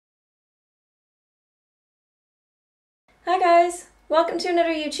Hi guys, welcome to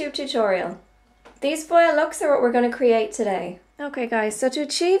another YouTube tutorial. These foil looks are what we're going to create today. Okay guys, so to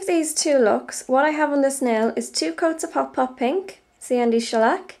achieve these two looks, what I have on this nail is 2 coats of Hot Pot Pink, CND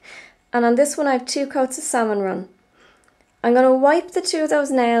Shellac, and on this one I have 2 coats of Salmon Run. I'm going to wipe the 2 of those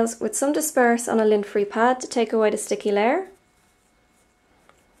nails with some disperse on a lint-free pad to take away the sticky layer.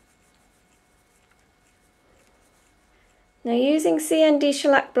 Now using CND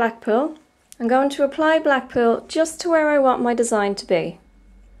Shellac Blackpool, I'm going to apply Blackpool just to where I want my design to be.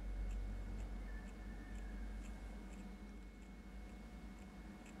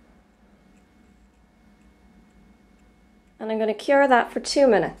 And I'm going to cure that for 2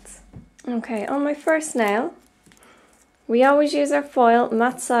 minutes. Okay, on my first nail, we always use our foil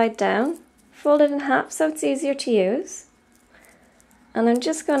matte side down, fold it in half so it's easier to use. And I'm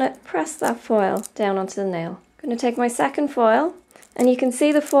just going to press that foil down onto the nail. I'm going to take my second foil, and you can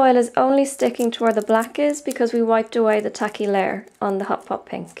see the foil is only sticking to where the black is because we wiped away the tacky layer on the Hot Pot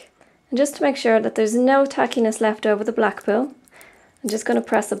Pink. And just to make sure that there's no tackiness left over the Blackpool, I'm just going to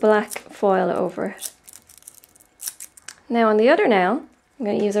press a black foil over it. Now on the other nail, I'm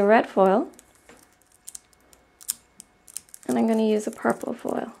going to use a red foil, and I'm going to use a purple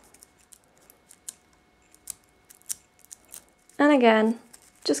foil. And again,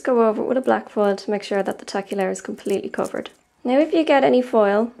 just go over it with a black foil to make sure that the tacky layer is completely covered. Now if you get any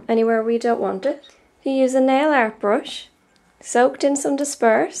foil anywhere where you don't want it, you use a nail art brush, soaked in some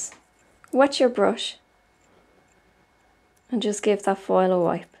disperse, wet your brush, and just give that foil a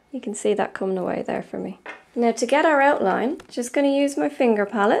wipe. You can see that coming away there for me. Now to get our outline, just going to use my finger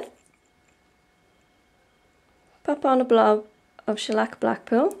palette, pop on a blob of Shellac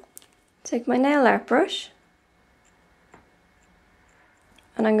Blackpool, take my nail art brush,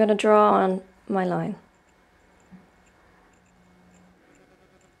 and I'm going to draw on my line.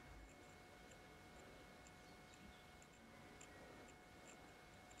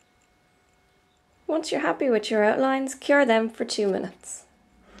 Once you're happy with your outlines, cure them for 2 minutes.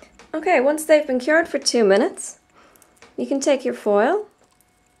 Okay, once they've been cured for 2 minutes, you can take your foil,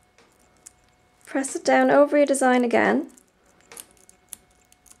 press it down over your design again,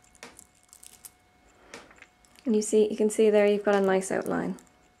 and you can see there you've got a nice outline.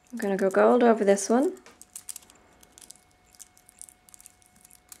 I'm going to go gold over this one.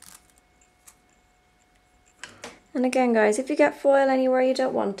 And again guys, if you get foil anywhere you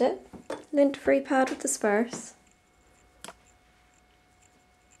don't want it, lint-free pad with disperse,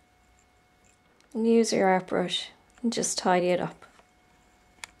 and use your art brush and just tidy it up.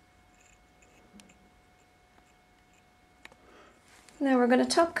 Now we're going to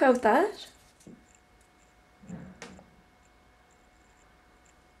top coat that.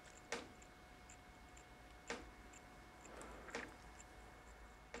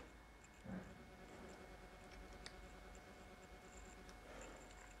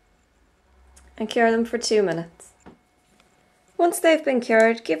 And cure them for 2 minutes. Once they've been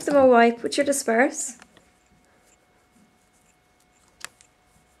cured, give them a wipe with your disperse.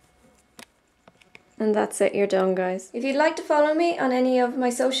 And that's it, you're done guys. If you'd like to follow me on any of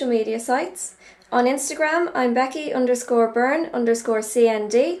my social media sites, on Instagram I'm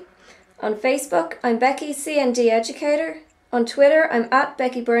Becky_Byrne_CND. On Facebook I'm Becky CND Educator. On Twitter I'm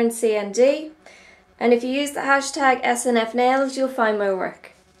 @BeckyByrneCND. And if you use the hashtag SNFNails you'll find my work.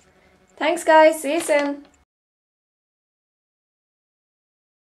 Thanks guys, see you soon.